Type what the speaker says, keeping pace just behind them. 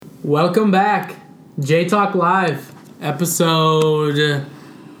Welcome back. J Talk Live, episode...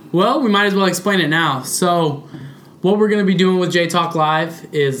 Well, we might as well explain it now. So, what we're going to be doing with J Talk Live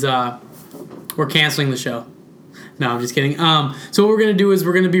is we're canceling the show. No, I'm just kidding. So what we're going to do is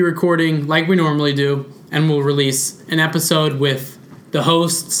we're going to be recording like we normally do, and we'll release an episode with the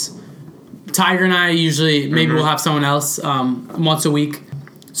hosts. Tiger and I usually, maybe we'll have someone else once a week.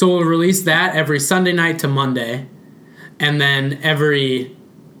 So we'll release that every Sunday night to Monday. And then every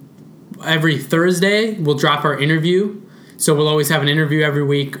Thursday, we'll drop our interview. So we'll always have an interview every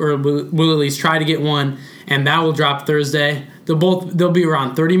week, or we'll at least try to get one, and that will drop Thursday. They'll be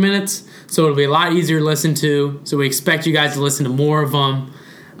around 30 minutes, so it'll be a lot easier to listen to. So we expect you guys to listen to more of them.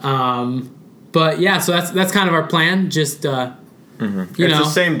 But yeah, so that's kind of our plan. Just it's the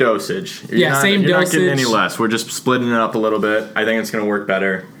same dosage. Same dosage. You're not getting any less. We're just splitting it up a little bit. I think it's going to work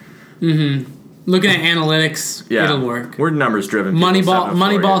better. Looking at analytics, it'll work. We're numbers driven.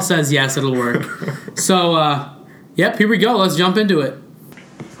 Moneyball says yes, it'll work. So, yep, here we go. Let's jump into it.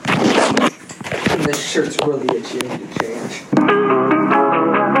 This shirt's really itchy. I need to change.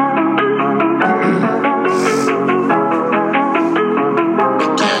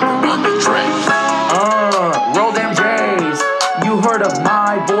 Roll them J's. You heard of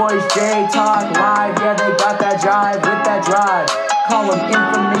my boys, J Talk Live. Yeah, they got that jive with that drive. Call them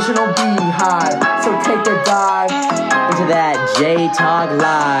informational beehive. So take a dive into that J Talk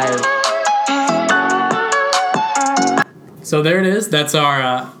Live. So there it is. That's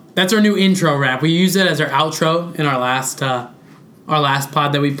our new intro rap. We use it as our outro in our last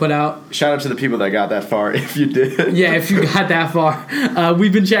pod that we put out. Shout out to the people that got that far, if you did. Yeah, if you got that far.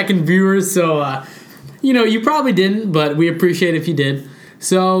 We've been checking viewers, so you probably didn't, but we appreciate if you did.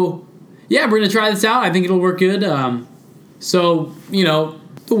 So yeah, we're gonna try this out. I think it'll work good. So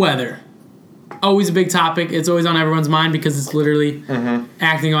the weather, always a big topic. It's always on everyone's mind because it's literally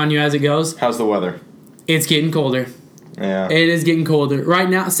acting on you as it goes. How's the weather? It's getting colder. Yeah. It is getting colder. Right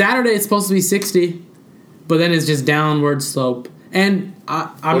now, Saturday it's supposed to be 60, but then it's just downward slope. And I'm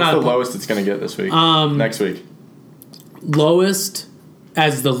not... What's the lowest it's going to get this week? Next week? Lowest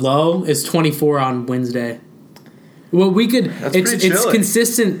as the low is 24 on Wednesday. Well, we could... It's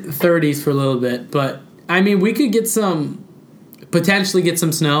consistent 30s for a little bit, but, I mean, we could potentially get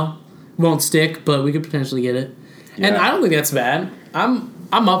some snow. Won't stick, but we could potentially get it. Yeah. And I don't think that's bad. I'm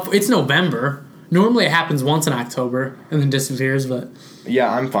up... It's November. Normally it happens once in October and then disappears, but... Yeah,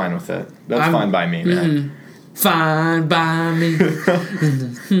 I'm fine with it. That's fine by me, man. Fine by me.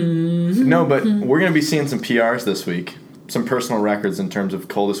 No, but we're going to be seeing some PRs this week. Some personal records in terms of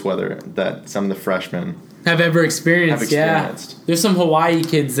coldest weather that some of the freshmen... have ever experienced. Yeah. There's some Hawaii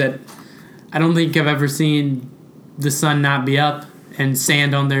kids that I don't think have ever seen the sun not be up and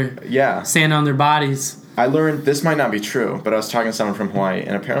sand on their bodies. I learned, this might not be true, but I was talking to someone from Hawaii,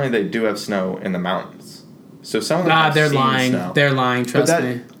 and apparently they do have snow in the mountains. So some of them have seen snow. They're lying, trust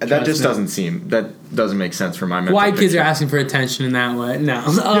me. That doesn't make sense for my mental Hawaii picture. kids are asking for attention in that way. No.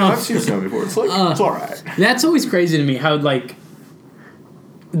 Yeah, I've seen snow before. It's it's all right. That's always crazy to me, how,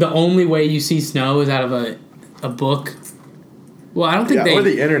 the only way you see snow is out of a book. Well, I don't think or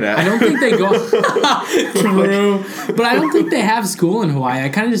the internet. I don't think they go... True. But I don't think they have school in Hawaii. I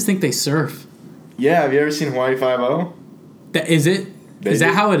kind of just think they surf. Yeah, have you ever seen Hawaii Five-0? Is it? Is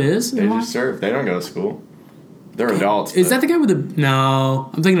that how it is? They just surf. They don't go to school. They're adults. Is that the guy with the...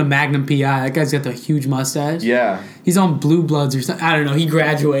 No. I'm thinking of Magnum P.I. That guy's got the huge mustache. Yeah. He's on Blue Bloods or something. I don't know. He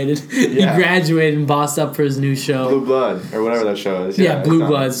graduated. Yeah. He graduated and bossed up for his new show. Blue Blood, or whatever that show is. Yeah, Blue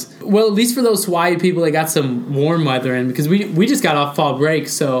Bloods. Well, at least for those Hawaii people, they got some warm weather in, because we just got off fall break,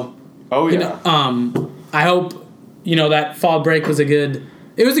 so... Oh, yeah. I hope, that fall break was a good...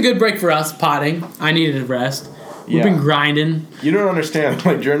 It was a good break for us, potting. I needed a rest. We've been grinding. You don't understand.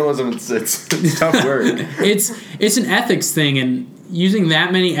 Journalism, it's tough work. It's an ethics thing, and using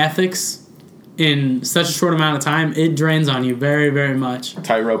that many ethics in such a short amount of time, it drains on you very, very much.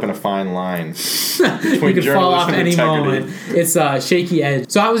 Tightrope and a fine line. You could fall off any moment. It's a shaky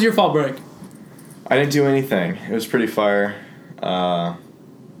edge. So how was your fall break? I didn't do anything. It was pretty fire. I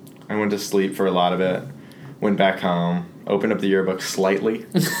went to sleep for a lot of it. Went back home. Opened up the yearbook slightly.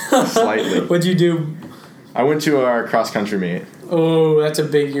 What'd you do? I went to our cross-country meet. Oh, that's a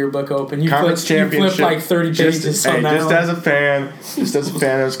big yearbook open. You conference championship. You flipped 30 pages on that just as a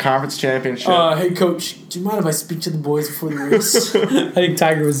fan, it was conference championship. Hey, coach, do you mind if I speak to the boys before the race? I think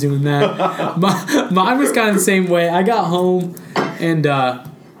Tiger was doing that. Mine was kind of the same way. I got home, and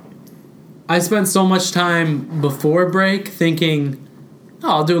I spent so much time before break thinking...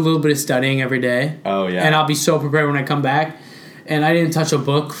 I'll do a little bit of studying every day. Oh, yeah. And I'll be so prepared when I come back. And I didn't touch a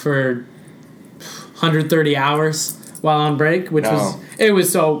book for 130 hours while on break, which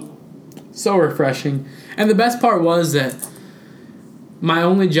was so So refreshing. And the best part was that my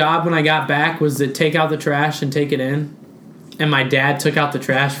only job when I got back was to take out the trash and take it in. And my dad took out the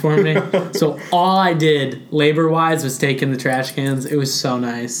trash for me. So all I did, labor-wise, was take in the trash cans. It was so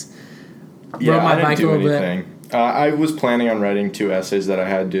nice. Yeah, I didn't do anything. I was planning on writing 2 essays that I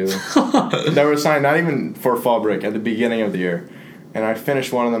had due. That were assigned not even for fall break, at the beginning of the year. And I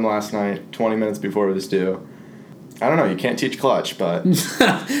finished one of them last night, 20 minutes before it was due. I don't know, you can't teach clutch, but...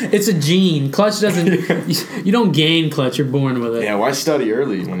 It's a gene. Clutch doesn't... You don't gain clutch, you're born with it. Yeah, why study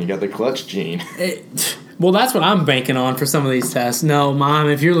early when you got the clutch gene? Well, that's what I'm banking on for some of these tests. No, Mom,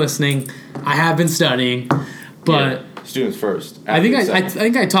 if you're listening, I have been studying, but... Yeah, students first. I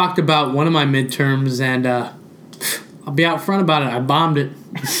think I talked about one of my midterms, and I'll be out front about it. I bombed it.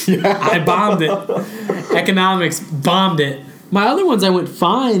 I bombed it. Economics, bombed it. My other ones I went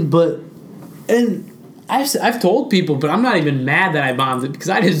fine, but... And I've told people, but I'm not even mad that I bombed it because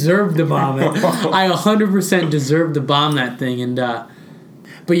I deserved to bomb it. I 100% deserved to bomb that thing, and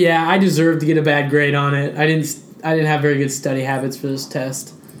but yeah, I deserved to get a bad grade on it. I didn't have very good study habits for this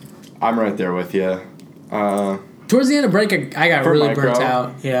test. I'm right there with you. Towards the end of break, I got really micro, burnt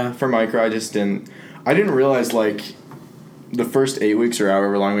out. Yeah. For micro, I didn't realize like the first 8 weeks or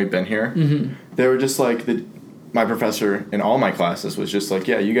however long we've been here, they were just like my professor in all my classes was just like,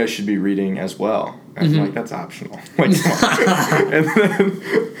 yeah, you guys should be reading as well. And I'm like, that's optional. Like,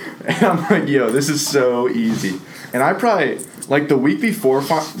 and I'm like, yo, this is so easy. And I probably like the week before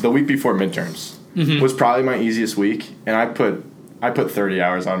midterms was probably my easiest week, and I put 30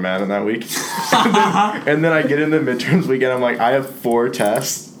 hours on math in that week. and then I get into midterms week, and I'm like, I have 4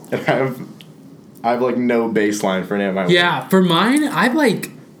 tests, and I have like no baseline for any of my week. Yeah, for mine,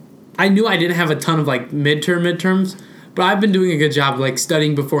 I knew I didn't have a ton of like midterms, but I've been doing a good job like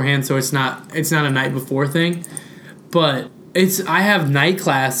studying beforehand, so it's not a night before thing. But I have night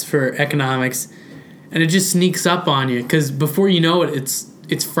class for economics, and it just sneaks up on you because before you know it,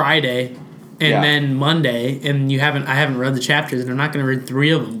 it's Friday, and then Monday, and I haven't read the chapters, and I'm not going to read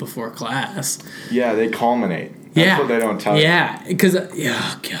 3 of them before class. Yeah, they culminate. That's what they don't tell you. Yeah, because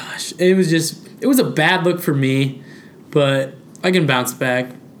gosh, it was a bad look for me, but I can bounce back.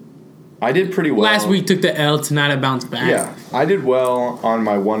 I did pretty well. Last week took the L, tonight I bounced back. Yeah, I did well on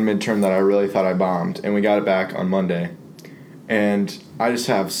my one midterm that I really thought I bombed, and we got it back on Monday. And I just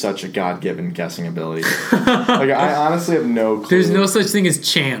have such a God-given guessing ability. Like, I honestly have no clue. There's no such thing as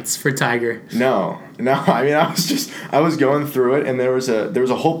chance for Tiger. No. I mean, I was going through it, and there was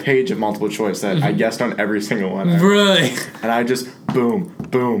a whole page of multiple choice that I guessed on every single one. Really? And I just boom,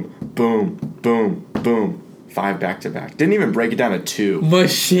 boom, boom, boom, boom. 5 back-to-back. Didn't even break it down to 2.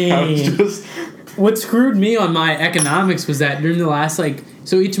 Machine. I was just... What screwed me on my economics was that during the last,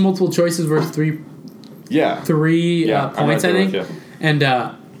 so each multiple choices were 3 points, I think. And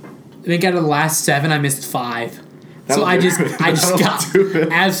I think out of the last 7, I missed 5. So I just got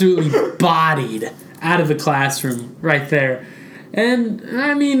absolutely bodied out of the classroom right there. And,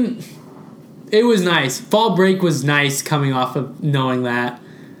 I mean, it was nice. Fall break was nice coming off of knowing that.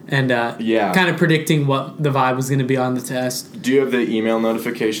 And kind of predicting what the vibe was going to be on the test. Do you have the email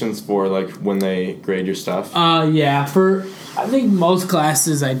notifications for when they grade your stuff? Yeah, for I think most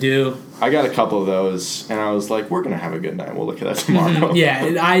classes I do. I got a couple of those, and I was like, we're going to have a good night. We'll look at that tomorrow. Yeah,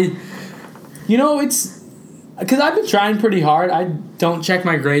 it's because I've been trying pretty hard. I don't check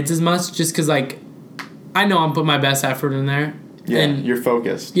my grades as much just because I know I'm putting my best effort in there. Yeah, and you're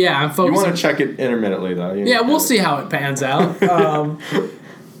focused. Yeah, I'm focused. You want to check it intermittently, though. We'll see how it pans out.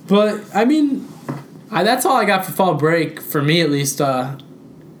 But, I mean, that's all I got for fall break, for me at least. Got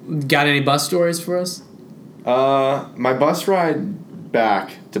any bus stories for us? My bus ride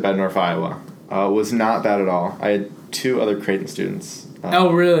back to Bednorth, Iowa was not bad at all. I had 2 other Creighton students.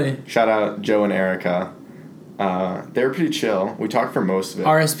 Oh, really? Shout out Joe and Erica. They were pretty chill. We talked for most of it.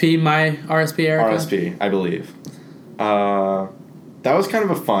 RSP, Erica? RSP, I believe. That was kind of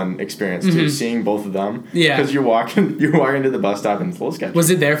a fun experience too, seeing both of them. Yeah, because you're walking to the bus stop and it's a little sketchy.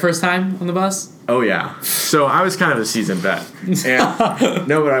 Was it their first time on the bus? Oh yeah. So I was kind of a seasoned vet. And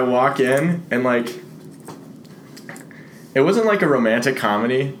no, but I walk in and it wasn't like a romantic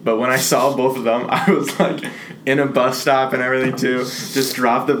comedy, but when I saw both of them, I was like in a bus stop and everything too. Just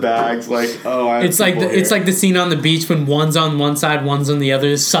drop the bags, it's like the scene on the beach when one's on one side, one's on the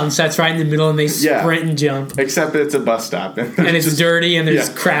other. The sun sets right in the middle, and they sprint and jump. Except it's a bus stop, and it's dirty, and there's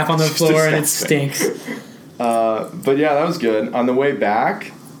crap on the floor, and it stinks. But yeah, that was good. On the way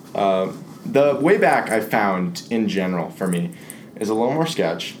back, I found in general for me is a little more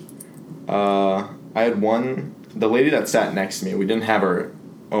sketch. I had the lady that sat next to me. We didn't have her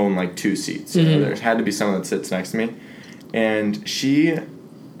own 2 seats. There had to be someone that sits next to me, and she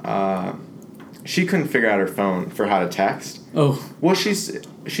she couldn't figure out her phone for how to text. Oh. Well, she's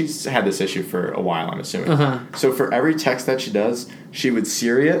had this issue for a while, I'm assuming. Uh-huh. So for every text that she does, she would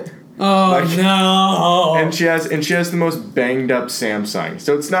Siri it. Oh, no. And she has the most banged up Samsung.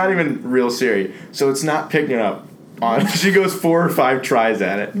 So it's not even real Siri. So it's not picking up on. She goes 4 or 5 tries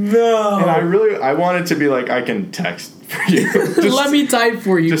at it. No. And I want it to be like, I can text for you. Let me type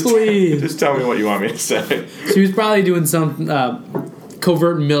for you, please. Just tell me what you want me to say. She was probably doing some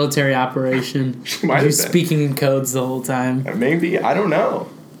covert military operation. She might have was been. speaking in codes the whole time. Maybe, I don't know.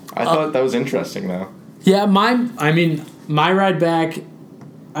 I thought that was interesting though. Yeah, my ride back,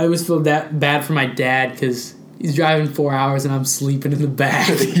 I always feel that bad for my dad because he's driving 4 hours and I'm sleeping in the back.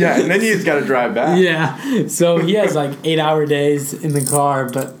 Yeah, and then he's got to drive back. Yeah, so he has like 8-hour days in the car,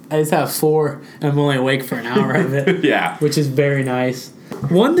 but I just have 4 and I'm only awake for an hour of it. Yeah. Which is very nice.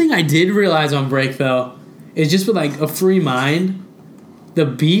 One thing I did realize on break though is just with like a free mind, the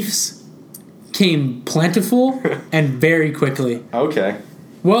beefs came plentiful and very quickly. Okay.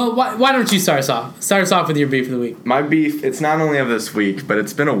 Well, why don't you start us off? Start us off with your beef of the week. My beef, it's not only of this week, but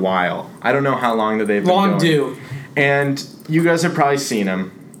it's been a while. I don't know how long that they've been going. Long due. And you guys have probably seen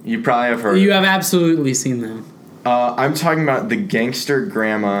them. You probably have heard. You have absolutely seen them. I'm talking about the Gangster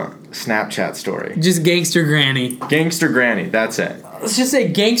Grandma Snapchat story. Just Gangster Granny. Gangster Granny, that's it. Let's just say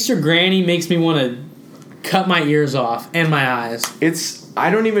Gangster Granny makes me want to cut my ears off and my eyes. I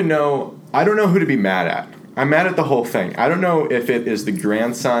don't know who to be mad at. I'm mad at the whole thing. I don't know if it is the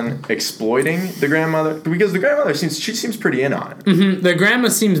grandson exploiting the grandmother, because the grandmother seems pretty in on it. Mm-hmm. The grandma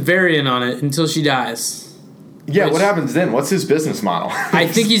seems very in on it until she dies. Yeah, what happens then? What's his business model? I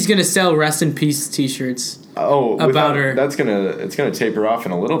think he's gonna sell rest in peace T-shirts. Oh, about her. It's gonna taper off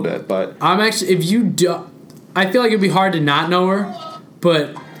in a little bit, but I'm actually, if you do, I feel like it'd be hard to not know her,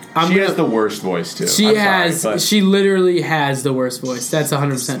 but she has the worst voice too. She literally has the worst voice. That's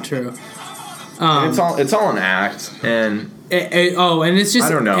 100% true. It's all an act, and and it's just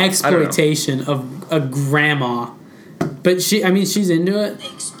I don't know. exploitation of a grandma. But she's into it.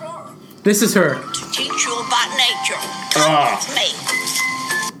 This is her. To teach you about nature. Me.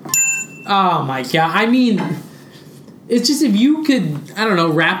 Oh my god! I mean, it's just if you could, I don't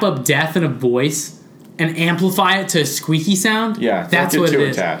know, wrap up death in a voice and amplify it to a squeaky sound. Yeah, that's don't what get it too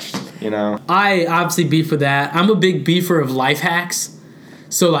is. attached. You know, I obviously beef with that. I'm a big beefer of life hacks.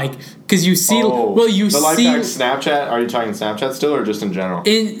 So like, because you see, the life hack Snapchat. Are you talking Snapchat still, or just in general?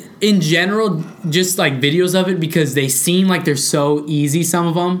 In general, just like videos of it because they seem like they're so easy. Some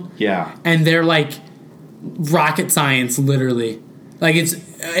of them, yeah, and they're like rocket science, literally. Like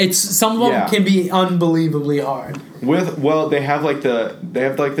it's some of them can be unbelievably hard. They have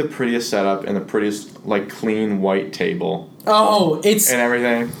the prettiest setup and the prettiest like clean white table. Oh, and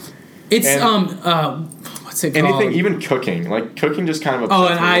everything. It's what's it called? Anything, even cooking. Like cooking, just kind of. Oh,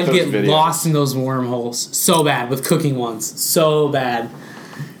 and I get videos. lost in those wormholes so bad with cooking ones. So bad.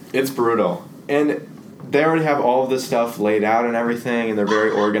 It's brutal, and they already have all of this stuff laid out and everything, and they're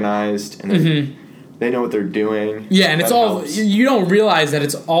very organized, and they know what they're doing. Yeah, and it's all helps. you don't realize that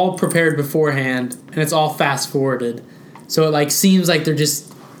it's all prepared beforehand, and it's all fast forwarded, so it like seems like they're just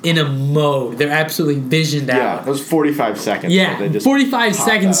in a mode. They're absolutely visioned out. Yeah, those 45 seconds. Yeah, they just 45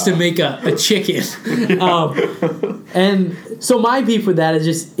 seconds to make a chicken. And so my beef with that is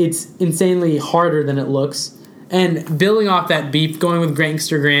just it's insanely harder than it looks. And building off that beef, going with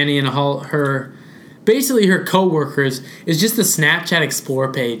Gangster Granny and her co-workers is just the Snapchat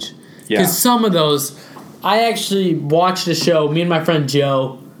Explore page. Because some of those, I actually watched a show. Me and my friend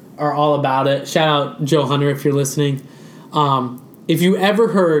Joe are all about it. Shout out Joe Hunter if you're listening. If you ever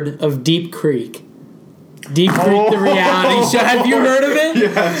heard of Deep Creek, the reality show. Have you heard of it?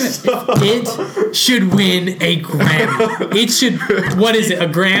 Yes. It should win a Grammy. It should, what is it, a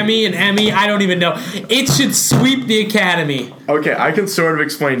Grammy, an Emmy? I don't even know. It should sweep the Academy. Okay, I can sort of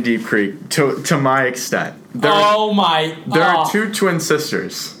explain Deep Creek to my extent. There are two twin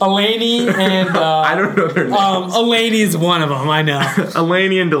sisters. Elaney and... I don't know their names. Elaney is one of them, I know.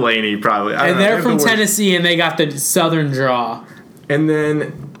 Elaney and Delaney, probably. And they're from Tennessee, and they got the southern draw. And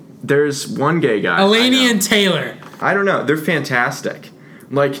then there's one gay guy. Elaney and Taylor. I don't know. They're fantastic.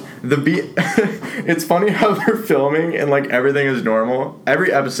 Like, it's funny how they're filming and, like, everything is normal.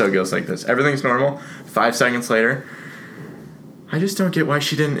 Every episode goes like this. Everything's normal. 5 seconds later, I just don't get why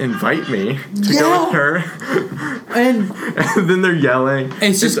she didn't invite me to go with her. And then they're yelling.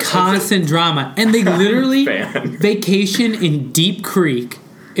 It's just constant drama. And they literally vacation in Deep Creek.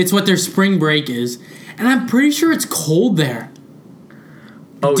 It's what their spring break is. And I'm pretty sure it's cold there.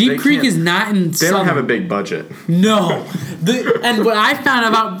 Oh, Deep Creek is not in They don't have a big budget. No. And what I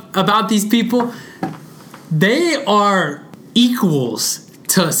found about these people, they are equals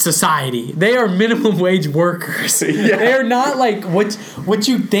to society. They are minimum wage workers. Yeah. They are not like what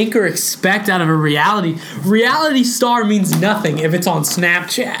you think or expect out of a reality star means nothing if it's on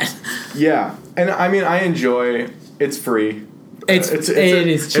Snapchat. Yeah, and I mean, I enjoy. It's free. It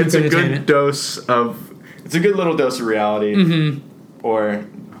is cheap It's a entertainment. good dose of. It's a good little dose of reality, or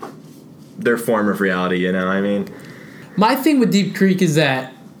their form of reality. You know, I mean, My thing with Deep Creek is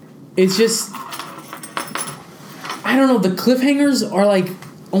that it's just, I don't know, the cliffhangers are like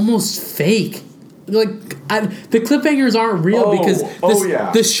almost fake. Like the cliffhangers aren't real because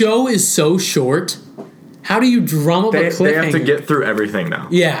the show is so short. How do you drum up a cliffhanger? They have to get through everything now.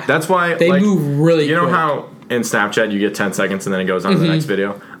 Yeah. That's why they move really quick. You know how in Snapchat you get 10 seconds and then it goes on to the next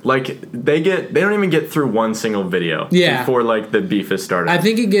video? Like they don't even get through one single video before like the beef is started. I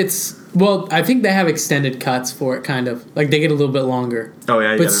think it gets I think they have extended cuts for it kind of. Like they get a little bit longer. Oh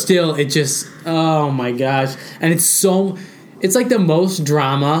yeah. But still it just oh my gosh. And it's like the most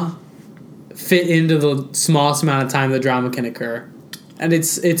drama fit into the smallest amount of time the drama can occur. And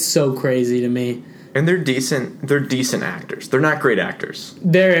it's so crazy to me. And they're decent actors. They're not great actors.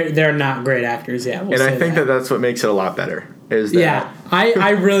 They're not great acters, yeah. And I think that's what makes it a lot better. Is that yeah,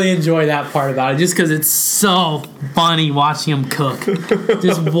 I really enjoy that part about it just because it's so funny watching them cook.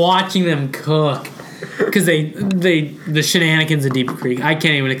 Just watching them cook. Because the shenanigans of Deep Creek. I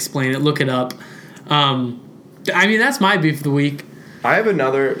can't even explain it. Look it up. I mean, that's my beef of the week. I have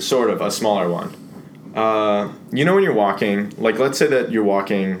another sort of a smaller one. You know when you're walking, like let's say that you're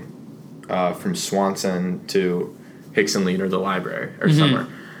walking from Swanson to Hickson Lead or the library or somewhere.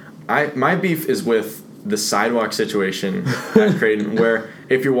 My beef is with the sidewalk situation at Creighton, where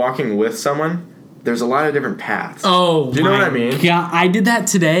if you're walking with someone, there's a lot of different paths. Oh, do you know what I mean? Yeah, I did that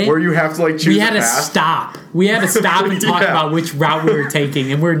today. Where you have to like choose. We had to stop. We had to stop and talk about which route we were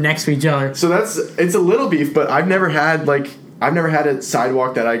taking, and we're next to each other. So it's a little beef, but I've never had a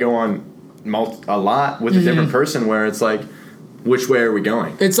sidewalk that I go on a lot with a different person where it's like, which way are we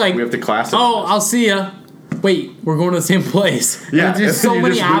going? It's like we have to classify. Oh, I'll see ya. Wait, we're going to the same place. Yeah, there's so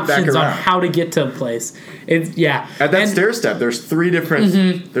many options on how to get to a place. At that stair step, there's three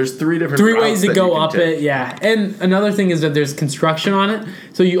different. There's three ways to go up it. Yeah, and another thing is that there's construction on it,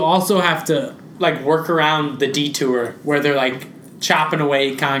 so you also have to like work around the detour where they're like chopping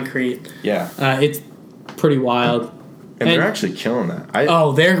away concrete. Yeah, it's pretty wild. And they're actually killing that.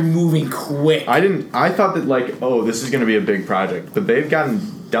 They're moving quick. I thought that this is going to be a big project, but they've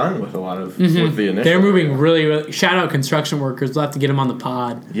gotten done with a lot of with the initial. They're moving really, really. Shout out construction workers. We'll have to get them on the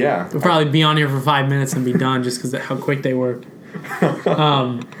pod. Yeah, we'll probably be on here for 5 minutes and be done just because of how quick they work.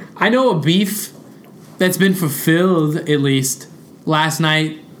 I know a beef that's been fulfilled at least last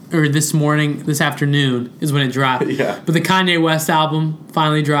night or this afternoon is when it dropped. Yeah, but the Kanye West album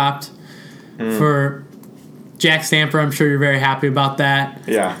finally dropped for Jack Stamper. I'm sure you're very happy about that.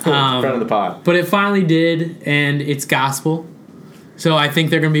 Yeah, friend of the pod. But it finally did, and it's gospel. So I think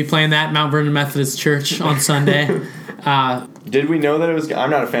they're going to be playing that at Mount Vernon Methodist Church on Sunday. Did we know that it was...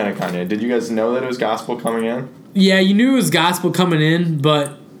 I'm not a fan of Kanye. Did you guys know that it was gospel coming in? Yeah, you knew it was gospel coming in,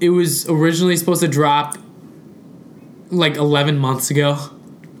 but it was originally supposed to drop like 11 months ago.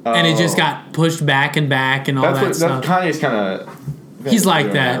 Oh. And it just got pushed back and all that stuff. Kanye's kind of... He's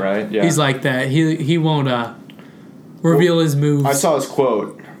like that. Right? Yeah. He's like that. He won't reveal his moves. I saw his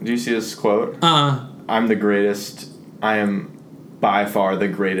quote. Do you see his quote? I'm the greatest. I am by far the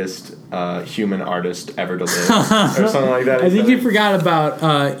greatest human artist ever to live. Or something like that. I think you forgot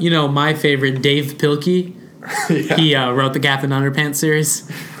about, my favorite, Dave Pilkey. Yeah. He wrote the Gap and Underpants series.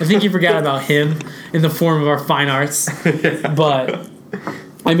 I think you forgot about him in the form of our fine arts. Yeah. But,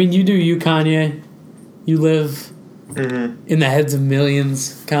 I mean, you do you, Kanye. You live in the heads of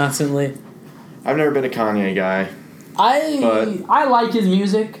millions constantly. I've never been a Kanye guy. I like his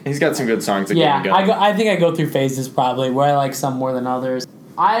music. He's got some good songs that get me going. I think I go through phases probably where I like some more than others.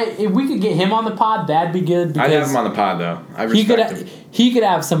 If we could get him on the pod, that'd be good. I'd have him on the pod though. I respect him. He could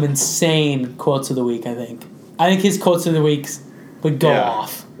have some insane quotes of the week. I think his quotes of the week would go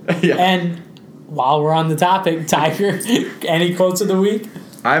off. Yeah. And while we're on the topic, Tiger, any quotes of the week?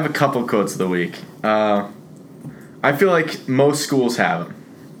 I have a couple quotes of the week. I feel like most schools have them.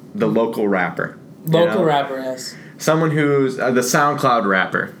 The local rapper. Local rapper, yes. Someone who's the SoundCloud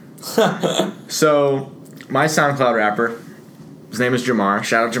rapper. So, my SoundCloud rapper, his name is Jamar.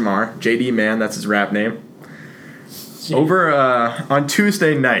 Shout out Jamar. JD Man, that's his rap name. Over on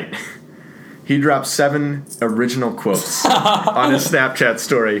Tuesday night, he dropped 7 original quotes on his Snapchat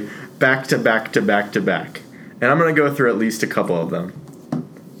story, back to back to back to back. And I'm going to go through at least a couple of them.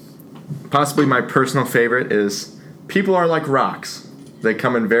 Possibly my personal favorite is, people are like rocks. They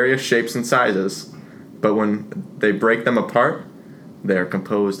come in various shapes and sizes, but when they break them apart, they are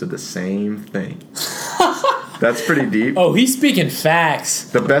composed of the same thing. That's pretty deep. Oh, he's speaking facts.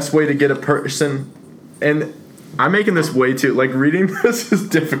 The best way to get a person, and I'm making this way too, like reading this is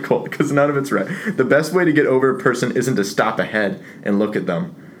difficult because none of it's right. The best way to get over a person isn't to stop ahead and look at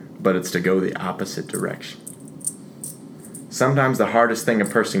them, but it's to go the opposite direction. Sometimes the hardest thing a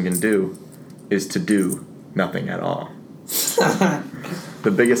person can do is to do nothing at all.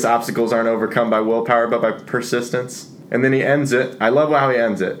 The biggest obstacles aren't overcome by willpower, but by persistence. And then he ends it. I love how he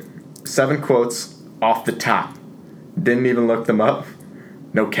ends it. 7 quotes off the top. Didn't even look them up.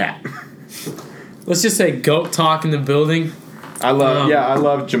 No cap. Let's just say goat talk in the building. I love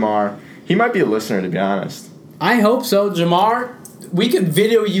Jamar. He might be a listener, to be honest. I hope so, Jamar. We could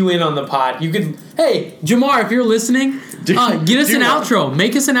video you in on the pod. You could, hey, Jamar, if you're listening, get us an outro.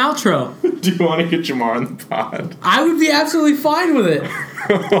 Make us an outro. Do you want to get Jamar on the pod? I would be absolutely fine with it.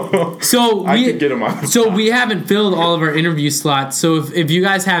 So I could get him on the So pod. we haven't filled all of our interview slots. So if you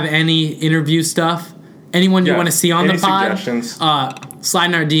guys have any interview stuff, anyone you want to see on the pod, slide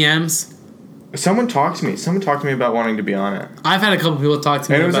in our DMs. Someone talked to me about wanting to be on it. I've had a couple people talk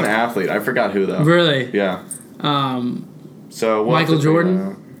to me. And it was about an athlete. I forgot who though. Really? Yeah. So we'll Michael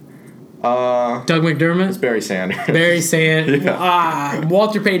Jordan. Doug McDermott. It's Barry Sanders. Barry Sanders. Yeah.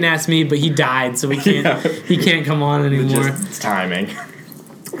 Walter Payton asked me, but he died, so he can't. He can't come on anymore. It's timing.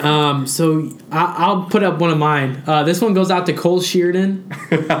 So I'll put up one of mine. This one goes out to Cole Sheardon.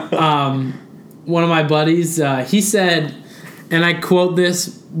 One of my buddies. He said, and I quote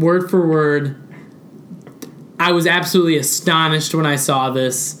this word for word. I was absolutely astonished when I saw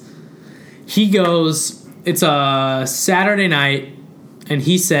this. He goes, it's a Saturday night, and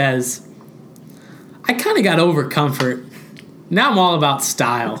he says, I kind of got over comfort. Now I'm all about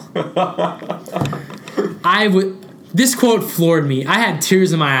style. This quote floored me. I had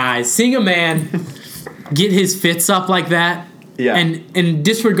tears in my eyes. Seeing a man get his fits up like that and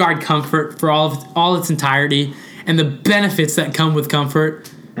disregard comfort for all its entirety and the benefits that come with comfort.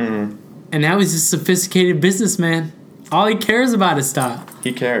 Mm-hmm. And now he's a sophisticated businessman. All he cares about is style.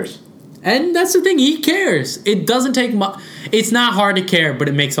 He cares. And that's the thing. He cares. It doesn't take much. It's not hard to care, but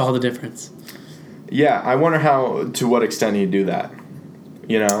it makes all the difference. Yeah, I wonder to what extent he'd do that.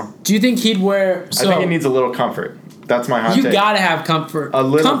 You know? Do you think he'd wear... I think he needs a little comfort. That's my hot take. You gotta have comfort. A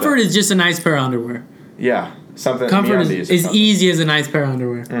little comfort bit. is just a nice pair of underwear. Yeah. Something. Comfort is easy as a nice pair of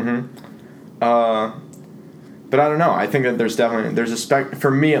underwear. Mm-hmm. But I don't know. I think that there's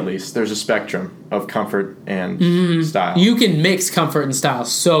for me at least, there's a spectrum of comfort and style. You can mix comfort and style.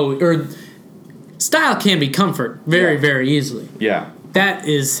 Style can be comfort very, very easily. Yeah. That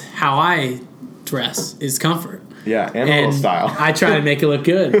is how I dress, is comfort. Yeah, and a little style. I try to make it look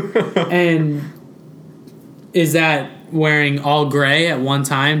good. And is that wearing all gray at one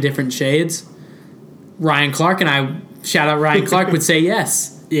time, different shades? Ryan Clark and I, shout out Ryan Clark, would say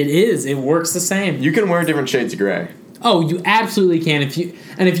yes. It is. It works the same. You can wear different shades of gray. Oh, you absolutely can.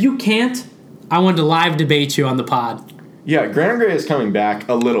 If you can't, I want to live debate you on the pod. Yeah, Graham Gray is coming back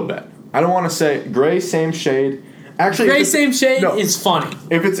a little bit. I don't want to say gray same shade. Actually, gray same shade is funny.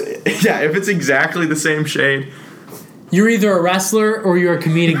 If it's exactly the same shade, you're either a wrestler or you're a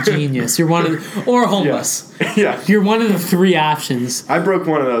comedic genius. You're one of or homeless. Yeah. You're one of the 3 options. I broke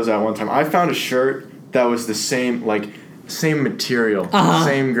one of those at one time. I found a shirt that was the same material,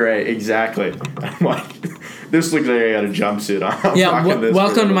 same gray, exactly. I'm like, this looks like I got a jumpsuit on. Yeah,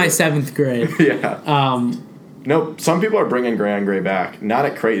 welcome to my 7th grade. Yeah. Nope. Some people are bringing gray back. Not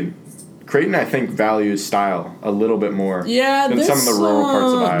at Creighton. Creighton, I think, values style a little bit more than some of the rural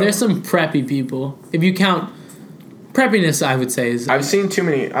parts of Iowa. There's some preppy people. If you count preppiness, I would say is. I've seen too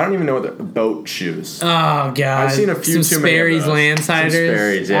many. I don't even know what the boat shoes. Oh God! I've seen a few some too many Sperry's of those. Landsiders. Some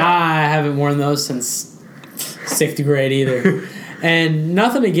Sperry's, yeah. I haven't worn those since 6th grade either. And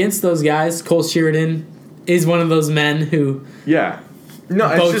nothing against those guys. Cole Sheardon is one of those men who. Yeah.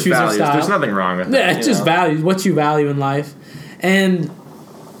 No, it's just values. There's nothing wrong with it. Yeah, it's just values. What you value in life, and.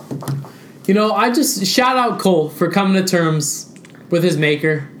 I just shout out Cole for coming to terms with his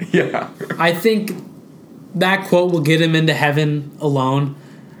maker. Yeah. I think that quote will get him into heaven alone.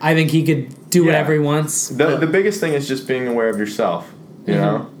 I think he could do whatever he wants. The biggest thing is just being aware of yourself. You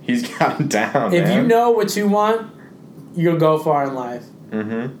know? He's got it down, If man. you know what you want, you'll go far in life.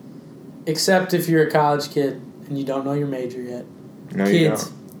 Mm-hmm. Except if you're a college kid and you don't know your major yet. No,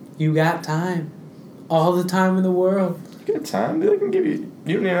 Kids, you got time. All the time in the world. You got time. They can give you...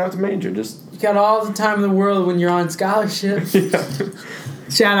 You don't even have to major. Just... You got all the time in the world when you're on scholarship. Yeah.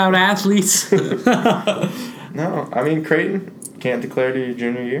 Shout out athletes. No, I mean, Creighton can't declare to your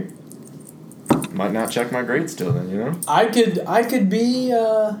junior year. Might not check my grades still then, I could be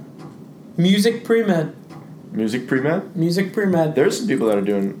music pre-med. Music pre-med? Music pre-med. There's some people that are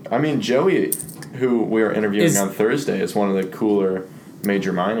doing... I mean, Joey, who we are interviewing on Thursday, is one of the cooler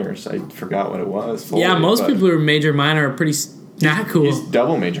major minors. I forgot what it was. Fully, yeah, most people who are major minor are pretty not cool. He's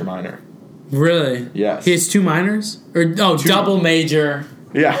double major minor. Really? Yes. He has 2 minors? Or double major,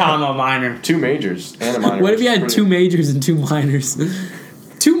 comma minor. 2 majors and a minor. What if you had 2 majors and 2 minors?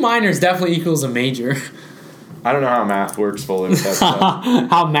 2 minors definitely equals a major. I don't know how math works fully with that stuff.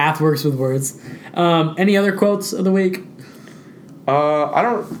 How math works with words. Any other quotes of the week? I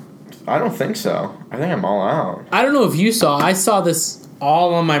don't think so. I think I'm all out. I don't know if you saw. I saw this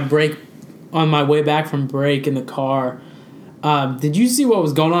all on my way back from break in the car. Did you see what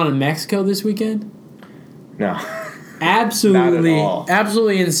was going on in Mexico this weekend? No. Absolutely, Not at all.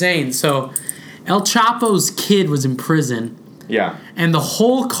 Absolutely insane. So, El Chapo's kid was in prison. Yeah. And the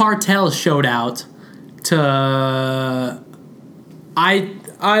whole cartel showed out to... I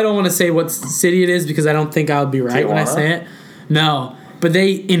don't want to say what city it is because I don't think I'll be right when I say it. No. But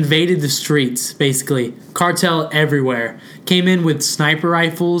they invaded the streets, basically. Cartel everywhere. Came in with sniper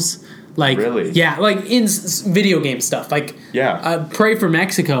rifles. Like, really? Yeah, like in video game stuff. Like, yeah. Pray for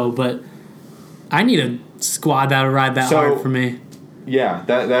Mexico, but I need a squad that would ride that hard for me. Yeah,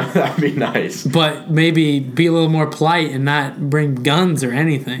 that'd be nice. But maybe be a little more polite and not bring guns or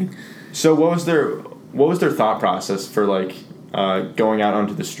anything. So what was their thought process for like going out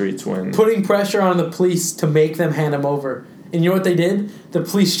onto the streets when putting pressure on the police to make them hand him over? And you know what they did? The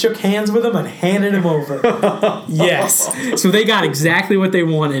police shook hands with him and handed him over. Yes. So they got exactly what they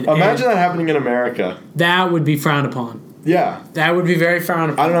wanted. Imagine that happening in America. That would be frowned upon. Yeah. That would be very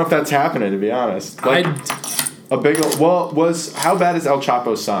frowned upon. I don't know if that's happening, to be honest. Like, how bad is El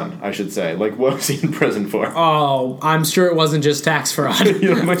Chapo's son, I should say? Like, what was he in prison for? Oh, I'm sure it wasn't just tax fraud.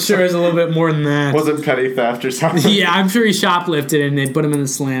 I'm sure it was a little bit more than that. Was it petty theft or something? Yeah, I'm sure he shoplifted and they put him in the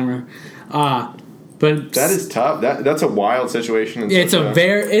slammer. But that is tough. That's a wild situation. It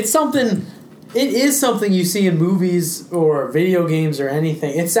is something you see in movies or video games or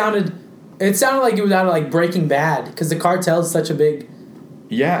anything. It sounded like it was out of like Breaking Bad because the cartel is such a big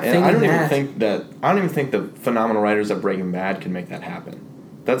and I don't even think the phenomenal writers of Breaking Bad can make that happen.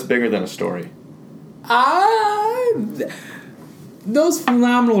 That's bigger than a story. Those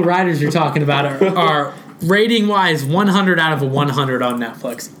phenomenal writers you're talking about are rating wise 100 out of a 100 on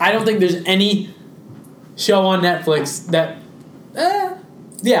Netflix. I don't think there's any show on Netflix that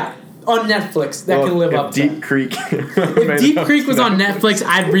can live up to Deep Creek. If Deep Creek was on Netflix,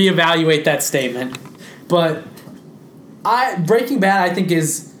 I'd reevaluate that statement. But Breaking Bad, I think,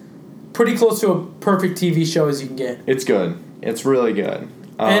 is pretty close to a perfect TV show as you can get. It's good. It's really good.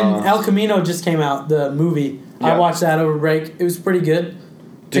 And El Camino just came out, the movie. Yeah. I watched that over break. It was pretty good.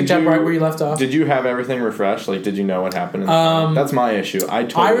 Picked up right where you left off. Did you have everything refreshed? Like, did you know what happened? That's my issue.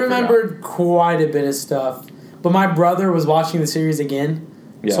 I remembered quite a bit of stuff. But my brother was watching the series again.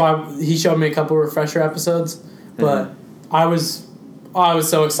 Yeah. So he showed me a couple of refresher episodes. But I was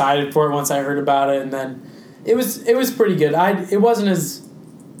so excited for it once I heard about it. And then it was pretty good. It wasn't as,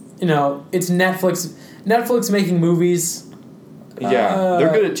 it's Netflix. Netflix making movies. Yeah,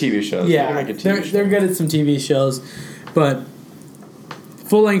 they're good at TV shows. Yeah, they're good at some TV shows. But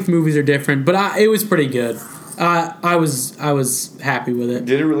full-length movies are different, but it was pretty good. I was happy with it.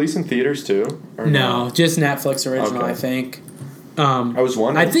 Did it release in theaters too? Or no, just Netflix original, okay. I think. I was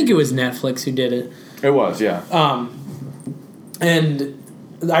wondering. I think it was Netflix who did it. It was, yeah. And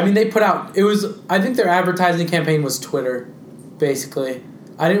I mean, they put out. I think their advertising campaign was Twitter, basically.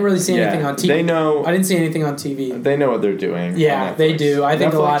 I didn't really see anything on TV. They know. I didn't see anything on TV. They know what they're doing. Yeah, they do. I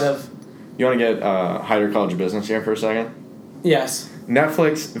think Netflix, a lot of. You want to get Hyder College of Business here for a second? Yes.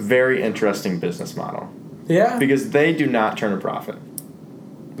 Netflix, very interesting business model. Yeah. Because they do not turn a profit.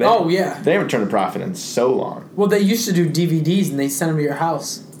 They haven't turned a profit in so long. Well, they used to do DVDs and they sent them to your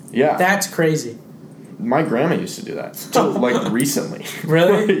house. Yeah. That's crazy. My grandma used to do that. Till, recently.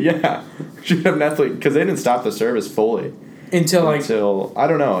 Really? Yeah. She'd have Netflix, because they didn't stop the service fully. Until, I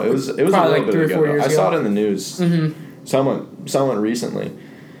don't know. It was a little bit 3 or 4 ago. years I ago. saw it in the news. Mm-hmm. Someone recently.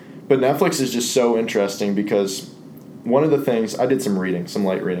 But Netflix is just so interesting because one of the things, I did some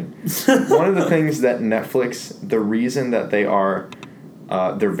light reading. One of the things that Netflix, the reason that they are,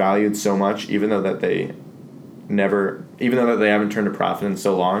 they're valued so much, even though that they haven't turned a profit in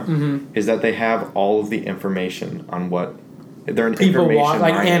so long, is that they have all of the information on what they're an people information want,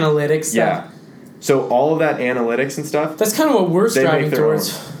 like mining. Analytics stuff. Yeah. So all of that analytics and stuff. That's kind of what we're striving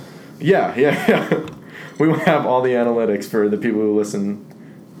towards. Own. Yeah. We want to have all the analytics for the people who listen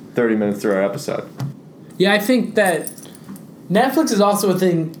 30 minutes through our episode. Yeah, I think that Netflix is also a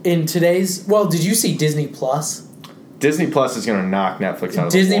thing in today's... Well, did you see Disney Plus? Disney Plus is going to knock Netflix out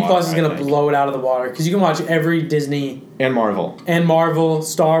of Disney the water. Plus is going to blow it out of the water because you can watch every Disney And Marvel.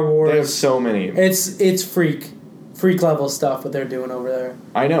 Star Wars. They have so many. It's freak level stuff what they're doing over there.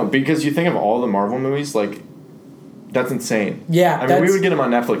 I know, because you think of all the Marvel movies, like, that's insane. Yeah, I mean, we would get them on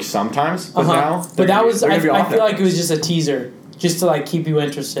Netflix sometimes, but now... But that was, I feel Netflix. like it was just a teaser, just to, like, keep you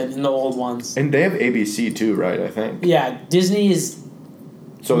interested in the old ones. And they have ABC, too, right, I think? Yeah, Disney is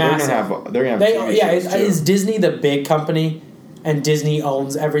So massive. they're gonna have TV shows, too. Is Disney the big company, and Disney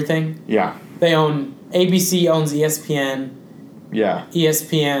owns everything? Yeah. They own, ABC owns ESPN. Yeah.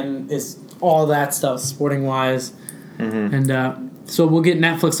 ESPN is all that stuff, sporting-wise. Mm-hmm. And so we'll get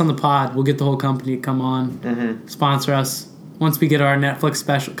Netflix on the pod. We'll get the whole company to come on, sponsor us. Once we get our Netflix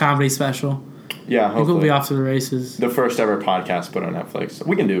comedy special. Yeah, I think hopefully. we'll be off to the races. The first ever podcast put on Netflix.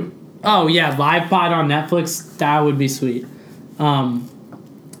 We can do. Oh, yeah, live pod on Netflix. That would be sweet. The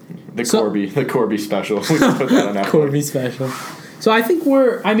Corby special. We can put that on Netflix. Corby special. So I think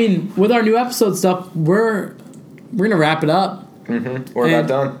with our new episode stuff, we're going to wrap it up. Mm-hmm. We're about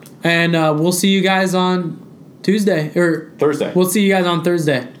done. And we'll see you guys on Tuesday. Or Thursday. We'll see you guys on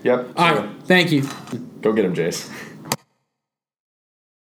Thursday. Yep. All right. Thank you. Go get him, Jace.